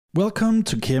Welcome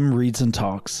to Kim Reads and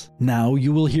Talks. Now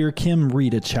you will hear Kim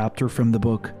read a chapter from the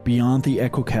book Beyond the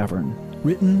Echo Cavern,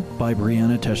 written by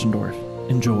Brianna Teschendorf.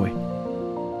 Enjoy.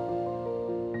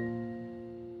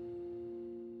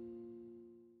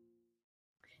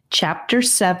 Chapter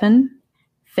 7,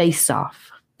 Face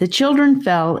Off. The children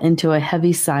fell into a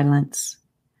heavy silence.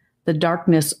 The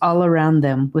darkness all around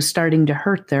them was starting to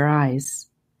hurt their eyes.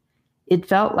 It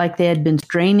felt like they had been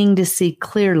straining to see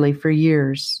clearly for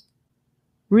years.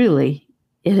 Really,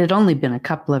 it had only been a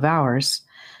couple of hours,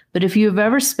 but if you have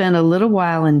ever spent a little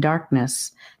while in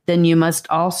darkness, then you must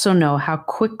also know how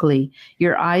quickly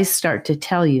your eyes start to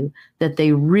tell you that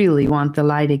they really want the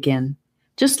light again,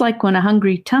 just like when a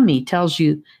hungry tummy tells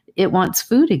you it wants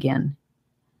food again.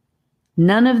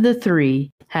 None of the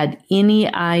three had any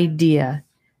idea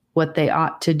what they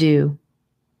ought to do.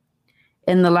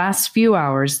 In the last few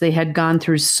hours, they had gone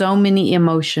through so many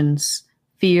emotions: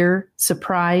 fear,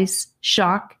 surprise,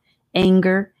 shock,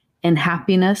 anger, and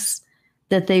happiness,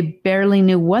 that they barely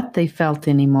knew what they felt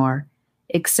anymore,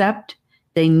 except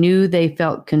they knew they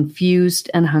felt confused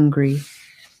and hungry.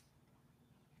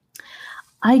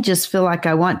 "I just feel like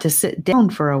I want to sit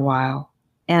down for a while,"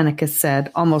 Annika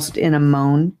said, almost in a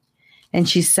moan, and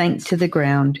she sank to the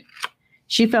ground.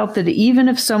 She felt that even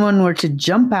if someone were to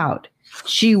jump out,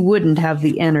 she wouldn't have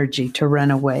the energy to run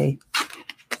away.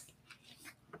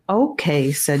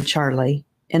 "Okay," said Charlie,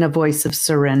 in a voice of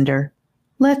surrender.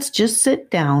 "Let's just sit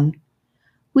down.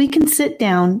 We can sit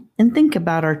down and think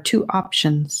about our two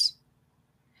options."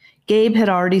 Gabe had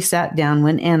already sat down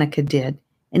when Annika did,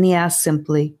 and he asked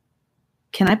simply,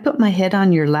 "Can I put my head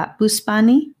on your lap,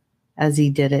 Buspani?" As he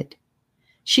did it,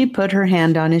 she put her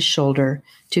hand on his shoulder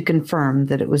to confirm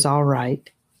that it was all right.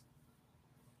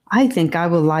 "I think I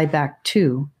will lie back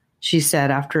too," she said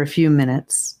after a few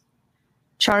minutes.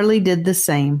 Charlie did the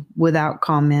same, without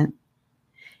comment.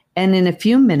 And in a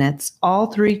few minutes, all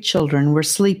three children were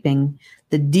sleeping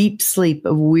the deep sleep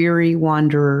of weary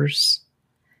wanderers.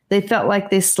 They felt like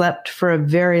they slept for a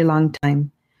very long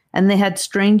time, and they had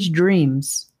strange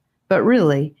dreams. But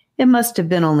really, it must have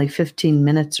been only 15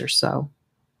 minutes or so.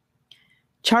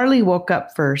 Charlie woke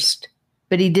up first,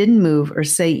 but he didn't move or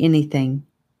say anything.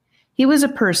 He was a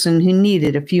person who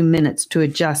needed a few minutes to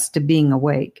adjust to being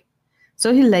awake.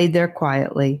 So he lay there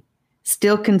quietly,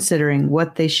 still considering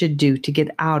what they should do to get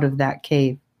out of that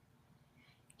cave.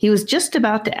 He was just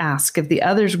about to ask if the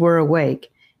others were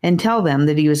awake and tell them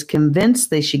that he was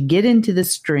convinced they should get into the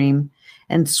stream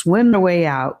and swim their way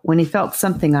out when he felt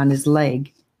something on his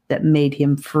leg that made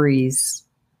him freeze.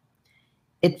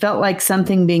 It felt like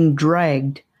something being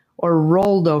dragged or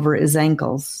rolled over his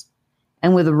ankles,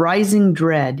 and with rising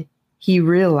dread, he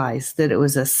realized that it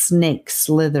was a snake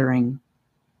slithering.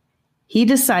 He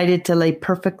decided to lay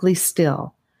perfectly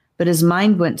still, but his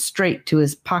mind went straight to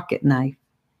his pocket knife.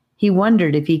 He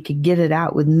wondered if he could get it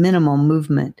out with minimal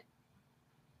movement.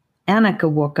 Annika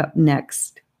woke up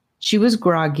next. She was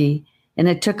groggy, and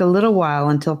it took a little while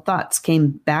until thoughts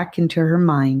came back into her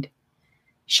mind.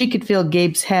 She could feel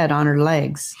Gabe's head on her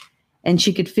legs, and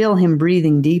she could feel him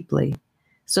breathing deeply.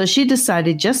 So she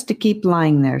decided just to keep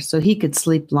lying there so he could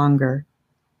sleep longer.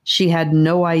 She had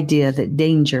no idea that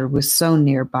danger was so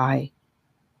nearby.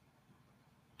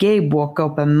 Gabe woke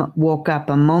up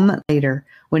a moment later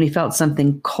when he felt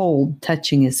something cold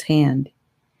touching his hand.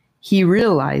 He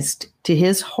realized, to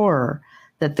his horror,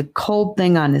 that the cold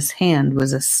thing on his hand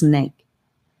was a snake.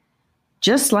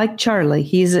 Just like Charlie,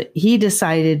 he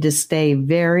decided to stay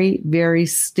very, very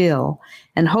still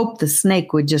and hope the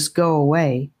snake would just go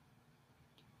away.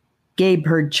 Gabe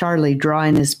heard Charlie draw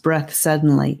in his breath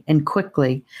suddenly and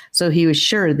quickly, so he was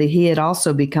sure that he had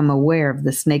also become aware of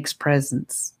the snake's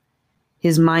presence.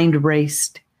 His mind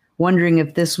raced, wondering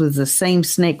if this was the same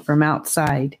snake from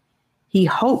outside. He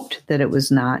hoped that it was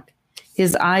not.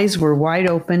 His eyes were wide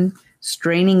open,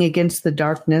 straining against the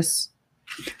darkness,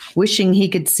 wishing he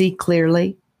could see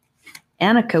clearly.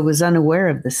 Annika was unaware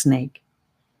of the snake.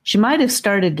 She might have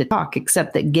started to talk,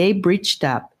 except that Gabe reached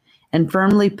up and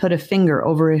firmly put a finger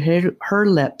over her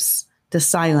lips to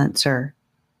silence her.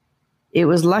 It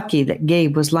was lucky that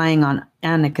Gabe was lying on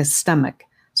Annika's stomach,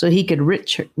 so he could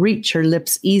reach her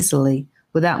lips easily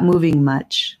without moving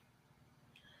much.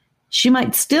 She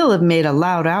might still have made a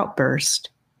loud outburst,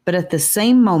 but at the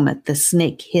same moment the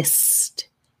snake hissed,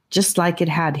 just like it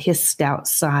had hissed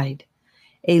outside.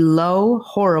 A low,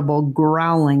 horrible,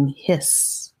 growling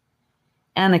hiss.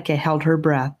 Annika held her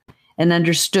breath and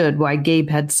understood why Gabe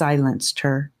had silenced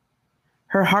her.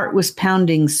 Her heart was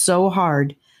pounding so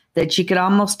hard that she could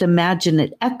almost imagine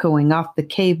it echoing off the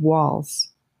cave walls.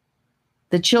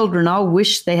 The children all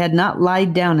wished they had not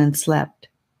lied down and slept.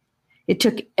 It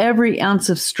took every ounce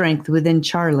of strength within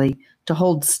Charlie to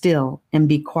hold still and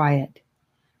be quiet.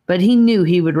 But he knew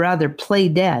he would rather play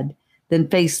dead than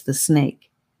face the snake.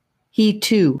 He,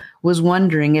 too, was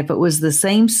wondering if it was the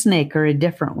same snake or a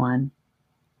different one.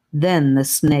 Then the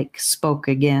snake spoke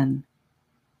again.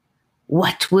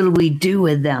 "What will we do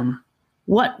with them?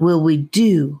 What will we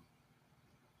do?"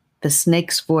 The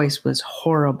snake's voice was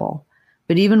horrible,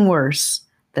 but even worse,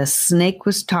 the snake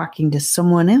was talking to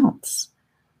someone else.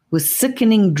 With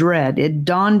sickening dread, it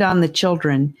dawned on the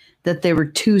children that there were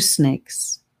two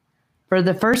snakes. For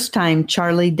the first time,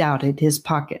 Charlie doubted his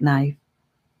pocket knife.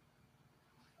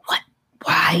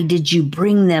 "Why did you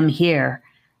bring them here?"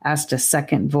 asked a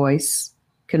second voice,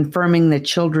 confirming the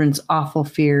children's awful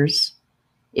fears.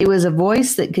 It was a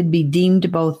voice that could be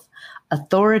deemed both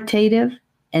authoritative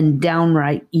and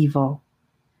downright evil.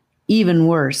 Even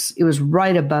worse, it was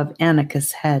right above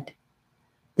Annika's head.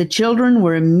 The children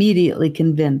were immediately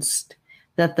convinced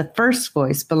that the first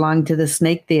voice belonged to the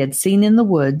snake they had seen in the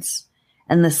woods,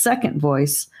 and the second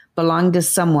voice belonged to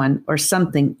someone or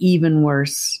something even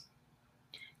worse.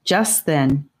 Just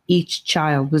then, each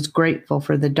child was grateful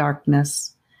for the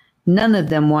darkness. None of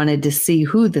them wanted to see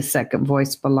who the second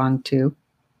voice belonged to.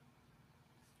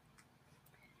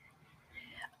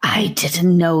 "I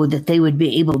didn't know that they would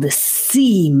be able to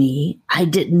see me. I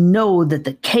didn't know that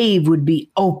the cave would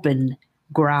be open,"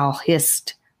 Growl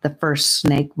hissed the first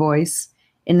snake voice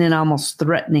in an almost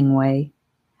threatening way.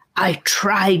 "I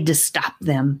tried to stop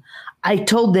them. I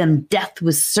told them death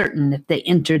was certain if they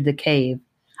entered the cave.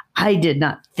 I did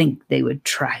not think they would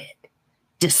try it.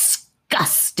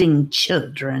 Disgusting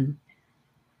children."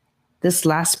 This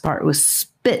last part was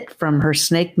spit from her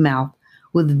snake mouth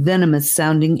with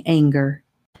venomous-sounding anger.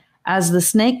 As the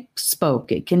snake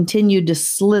spoke, it continued to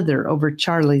slither over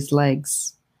Charlie's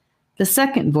legs. The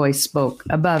second voice spoke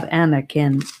above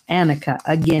Annika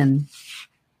again.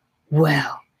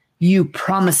 "Well, you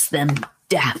promised them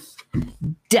death.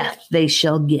 Death they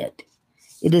shall get.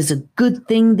 It is a good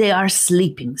thing they are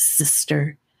sleeping,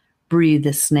 sister," breathed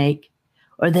the snake,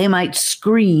 "or they might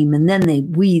scream and then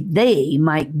they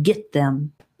might get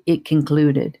them," it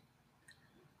concluded.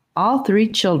 All three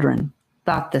children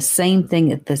thought the same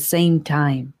thing at the same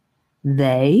time.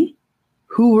 They?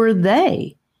 Who were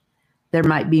they? There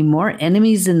might be more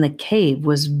enemies in the cave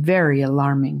was very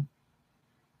alarming.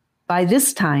 By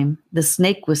this time, the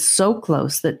snake was so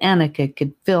close that Annika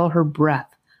could feel her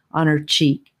breath on her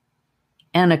cheek.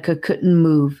 Annika couldn't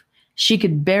move. She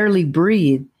could barely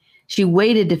breathe. She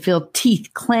waited to feel teeth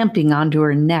clamping onto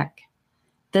her neck.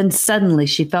 Then suddenly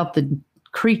she felt the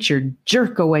creature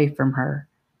jerk away from her.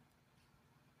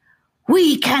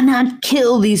 "We cannot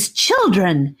kill these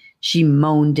children," she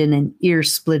moaned in an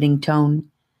ear-splitting tone.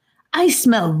 "I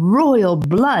smell royal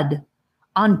blood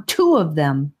on two of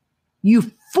them.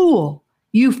 You fool!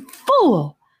 You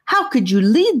fool! How could you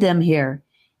lead them here?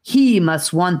 He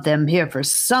must want them here for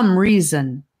some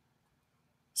reason."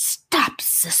 "Stop,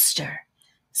 sister,"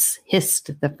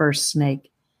 hissed the first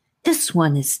snake. "This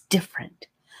one is different.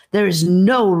 There is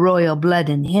no royal blood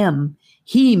in him.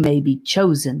 He may be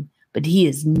chosen, but he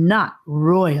is not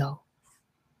royal."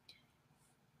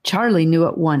 Charlie knew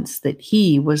at once that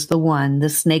he was the one the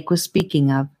snake was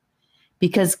speaking of,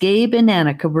 because Gabe and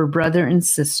Annika were brother and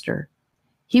sister.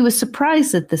 He was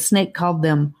surprised that the snake called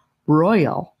them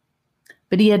royal,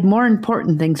 but he had more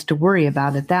important things to worry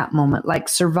about at that moment, like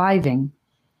surviving.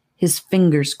 His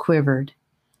fingers quivered.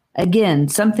 Again,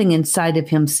 something inside of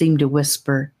him seemed to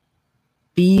whisper,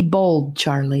 "Be bold,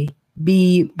 Charlie.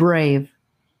 Be brave."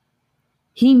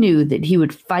 He knew that he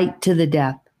would fight to the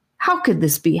death. How could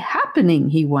this be happening,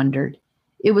 he wondered.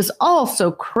 It was all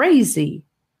so crazy.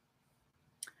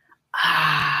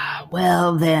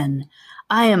 Well then,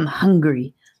 I am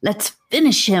hungry. Let's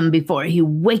finish him before he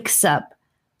wakes up,"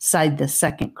 sighed the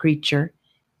second creature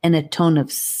in a tone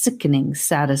of sickening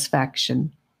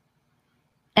satisfaction.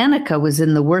 Annika was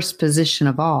in the worst position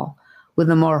of all, with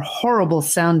a more horrible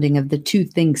sounding of the two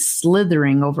things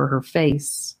slithering over her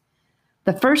face.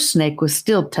 The first snake was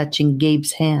still touching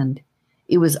Gabe's hand.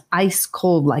 It was ice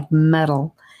cold like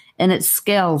metal, and its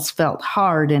scales felt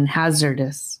hard and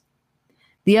hazardous.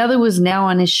 The other was now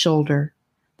on his shoulder.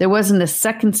 There wasn't a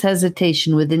second's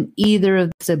hesitation within either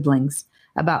of the siblings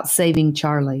about saving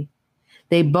Charlie.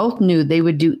 They both knew they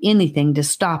would do anything to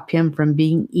stop him from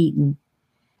being eaten.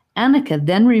 Annika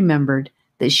then remembered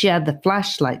that she had the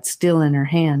flashlight still in her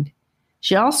hand.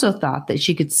 She also thought that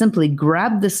she could simply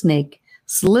grab the snake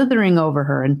slithering over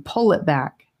her and pull it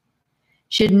back.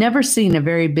 She had never seen a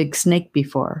very big snake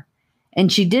before,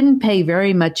 and she didn't pay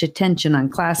very much attention on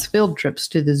class field trips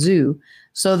to the zoo,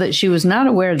 so that she was not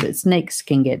aware that snakes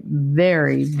can get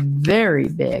very, very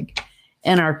big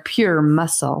and are pure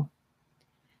muscle.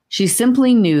 She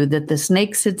simply knew that the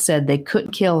snakes had said they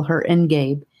couldn't kill her and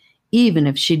Gabe, even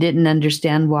if she didn't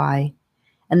understand why,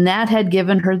 and that had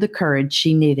given her the courage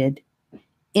she needed.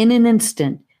 In an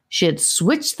instant, she had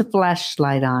switched the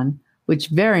flashlight on, which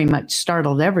very much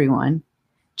startled everyone.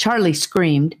 Charlie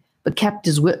screamed, but kept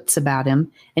his wits about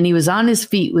him, and he was on his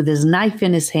feet with his knife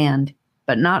in his hand,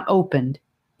 but not opened,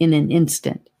 in an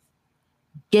instant.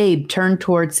 Gabe turned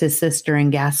towards his sister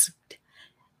and gasped,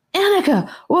 "Annika,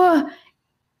 what?"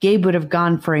 Gabe would have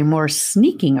gone for a more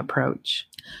sneaking approach.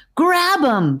 "Grab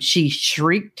him!" she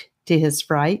shrieked to his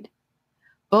fright.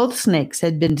 Both snakes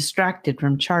had been distracted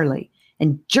from Charlie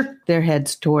and jerked their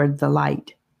heads toward the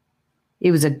light.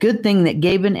 It was a good thing that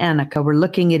Gabe and Annika were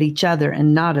looking at each other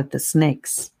and not at the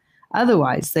snakes.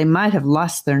 Otherwise, they might have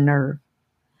lost their nerve.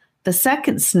 The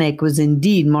second snake was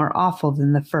indeed more awful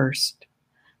than the first.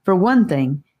 For one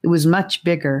thing, it was much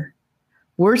bigger.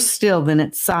 Worse still than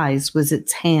its size was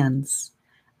its hands.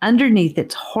 Underneath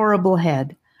its horrible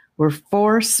head were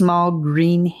 4 small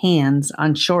green hands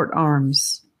on short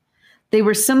arms. They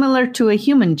were similar to a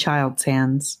human child's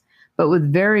hands, but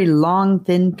with very long,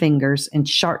 thin fingers and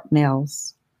sharp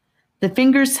nails. The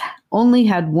fingers only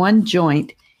had 1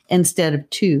 joint instead of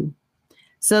 2,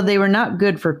 so they were not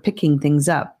good for picking things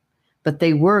up, but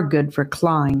they were good for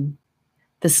clawing.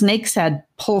 The snakes had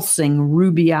pulsing,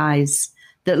 ruby eyes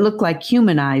that looked like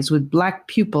human eyes with black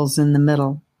pupils in the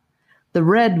middle. The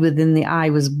red within the eye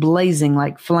was blazing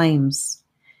like flames,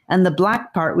 and the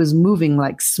black part was moving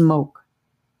like smoke.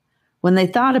 When they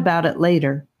thought about it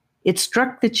later, it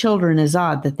struck the children as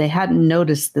odd that they hadn't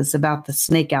noticed this about the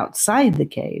snake outside the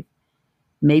cave.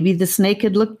 Maybe the snake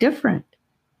had looked different.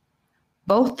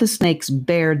 Both the snakes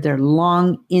bared their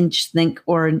long, inch-thick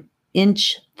orange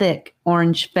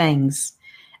fangs,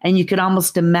 and you could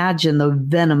almost imagine the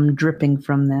venom dripping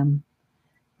from them.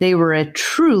 They were a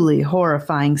truly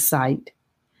horrifying sight.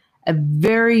 A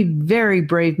very, very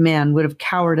brave man would have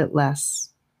cowered at less.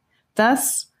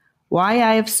 Thus, why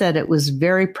I have said it was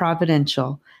very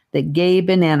providential that Gabe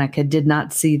and Annika did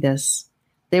not see this.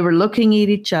 They were looking at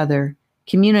each other,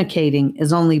 communicating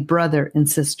as only brother and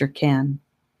sister can.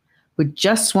 With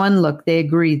just one look, they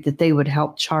agreed that they would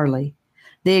help Charlie.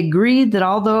 They agreed that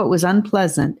although it was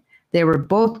unpleasant, they were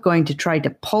both going to try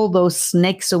to pull those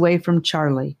snakes away from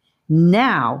Charlie.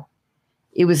 Now,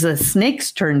 it was the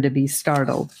snake's turn to be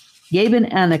startled. Gabe and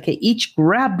Annika each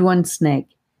grabbed 1 snake.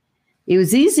 It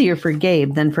was easier for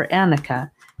Gabe than for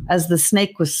Annika, as the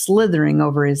snake was slithering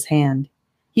over his hand.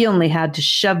 He only had to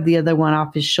shove the other one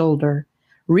off his shoulder,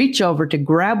 reach over to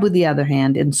grab with the other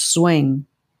hand, and swing.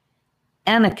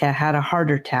 Annika had a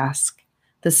harder task.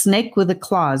 The snake with the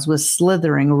claws was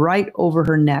slithering right over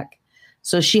her neck,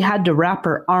 so she had to wrap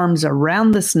her arms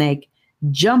around the snake,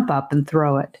 jump up, and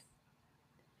throw it.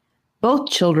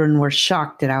 Both children were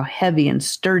shocked at how heavy and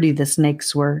sturdy the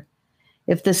snakes were.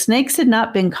 If the snakes had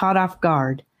not been caught off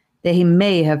guard, they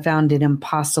may have found it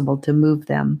impossible to move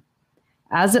them.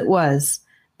 As it was,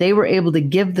 they were able to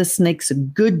give the snakes a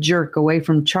good jerk away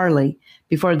from Charlie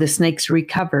before the snakes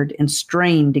recovered and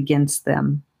strained against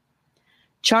them.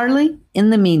 Charlie,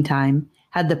 in the meantime,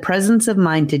 had the presence of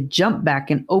mind to jump back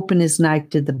and open his knife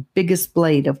to the biggest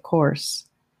blade, of course.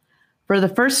 For the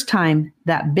first time,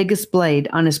 that biggest blade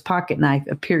on his pocket knife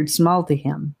appeared small to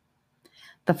him.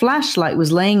 The flashlight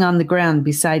was laying on the ground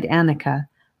beside Annika,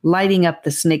 lighting up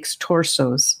the snakes'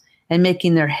 torsos and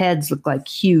making their heads look like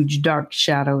huge dark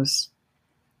shadows.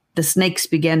 The snakes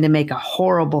began to make a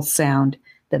horrible sound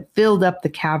that filled up the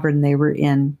cavern they were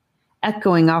in,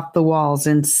 echoing off the walls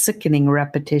in sickening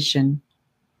repetition.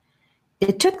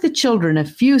 It took the children a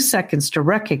few seconds to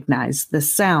recognize the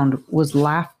sound was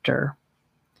laughter.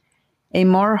 A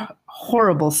more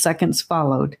horrible seconds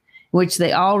followed, in which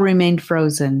they all remained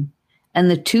frozen, and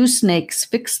the 2 snakes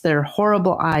fixed their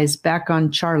horrible eyes back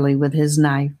on Charlie with his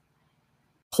knife.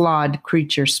 Clawed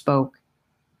creature spoke.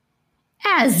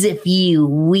 "As if you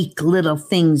weak little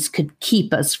things could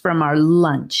keep us from our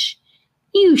lunch.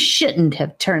 You shouldn't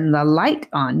have turned the light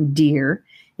on, dear,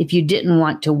 if you didn't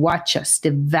want to watch us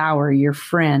devour your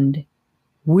friend.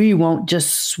 We won't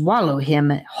just swallow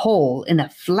him whole in a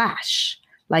flash,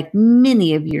 like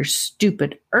many of your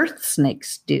stupid earth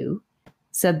snakes do,"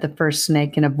 said the first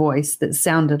snake in a voice that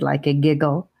sounded like a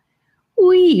giggle.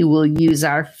 "We will use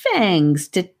our fangs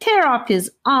to tear off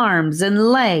his arms and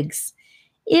legs.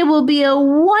 It will be a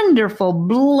wonderful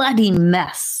bloody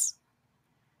mess."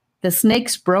 The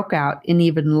snakes broke out in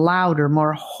even louder,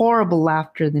 more horrible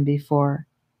laughter than before.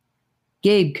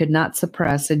 Gabe could not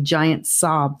suppress a giant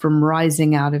sob from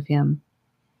rising out of him.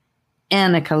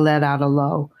 Annika let out a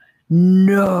low,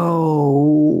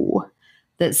 "No."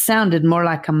 that sounded more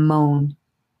like a moan.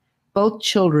 Both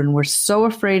children were so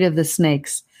afraid of the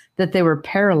snakes that they were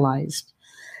paralyzed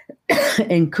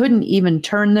and couldn't even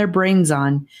turn their brains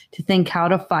on to think how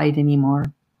to fight anymore.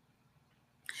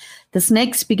 The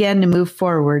snakes began to move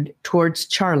forward towards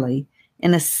Charlie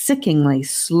in a sickeningly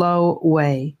slow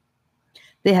way.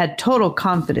 They had total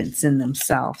confidence in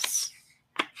themselves.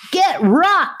 "Get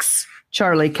rocks!"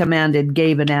 Charlie commanded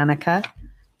Gabe and Annika.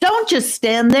 "Don't just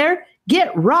stand there.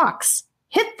 Get rocks.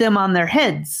 Hit them on their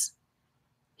heads."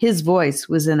 His voice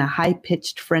was in a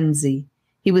high-pitched frenzy.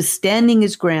 He was standing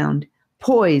his ground,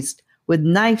 poised, with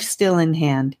knife still in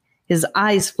hand, his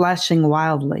eyes flashing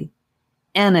wildly.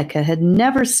 Annika had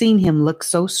never seen him look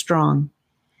so strong.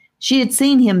 She had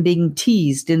seen him being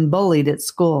teased and bullied at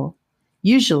school.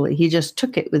 Usually he just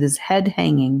took it with his head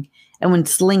hanging and would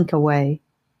slink away.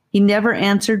 He never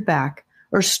answered back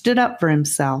or stood up for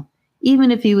himself,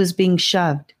 even if he was being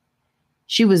shoved.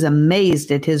 She was amazed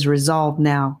at his resolve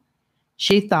now.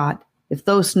 She thought if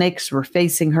those snakes were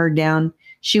facing her down,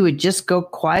 she would just go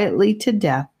quietly to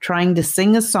death trying to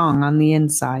sing a song on the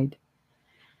inside.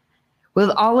 With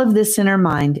all of this in her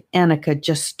mind, Annika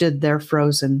just stood there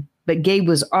frozen. But Gabe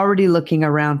was already looking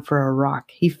around for a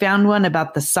rock. He found one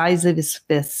about the size of his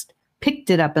fist, picked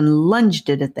it up and lunged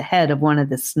it at the head of one of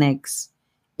the snakes.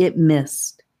 It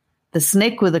missed. The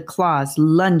snake with the claws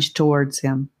lunged towards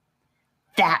him.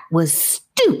 "That was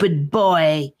stupid,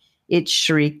 boy!" it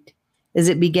shrieked as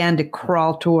it began to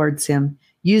crawl towards him,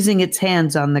 using its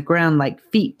hands on the ground like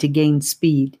feet to gain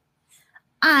speed.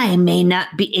 "I may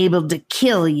not be able to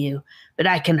kill you, but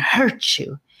I can hurt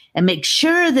you and make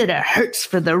sure that it hurts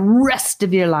for the rest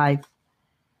of your life."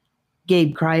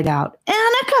 Gabe cried out,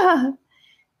 "Annika!"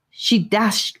 She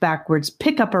dashed backwards,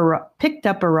 picked up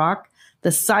a rock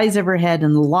the size of her head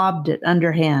and lobbed it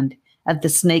underhand at the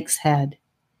snake's head.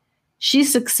 She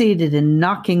succeeded in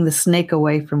knocking the snake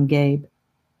away from Gabe.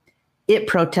 It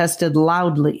protested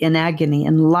loudly in agony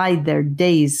and lied there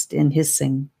dazed and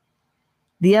hissing.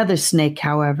 The other snake,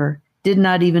 however, did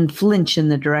not even flinch in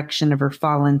the direction of her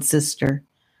fallen sister.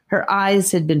 Her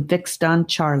eyes had been fixed on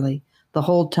Charlie the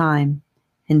whole time,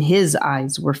 and his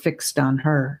eyes were fixed on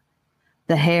her.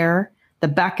 The hair, the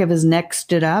back of his neck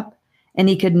stood up, and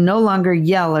he could no longer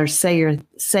yell or say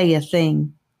a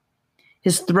thing.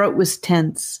 His throat was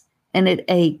tense, and it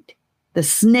ached. The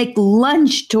snake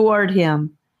lunged toward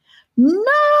him.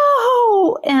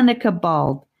 "No!" Annika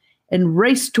bawled, and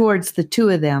raced towards the two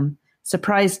of them,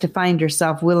 surprised to find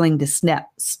herself willing to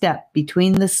step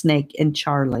between the snake and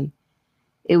Charlie.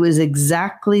 It was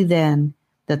exactly then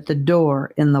that the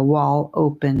door in the wall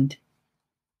opened.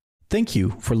 Thank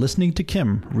you for listening to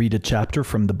Kim read a chapter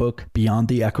from the book Beyond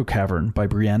the Echo Cavern by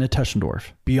Brianna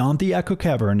Teschendorf. Beyond the Echo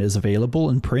Cavern is available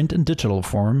in print and digital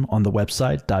form on the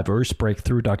website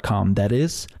diversebreakthrough.com. That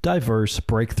is,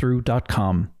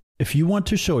 diversebreakthrough.com. If you want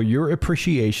to show your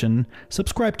appreciation,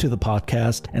 subscribe to the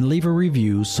podcast and leave a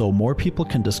review so more people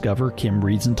can discover Kim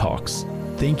Reads and Talks.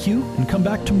 Thank you, and come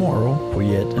back tomorrow for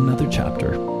yet another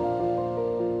chapter.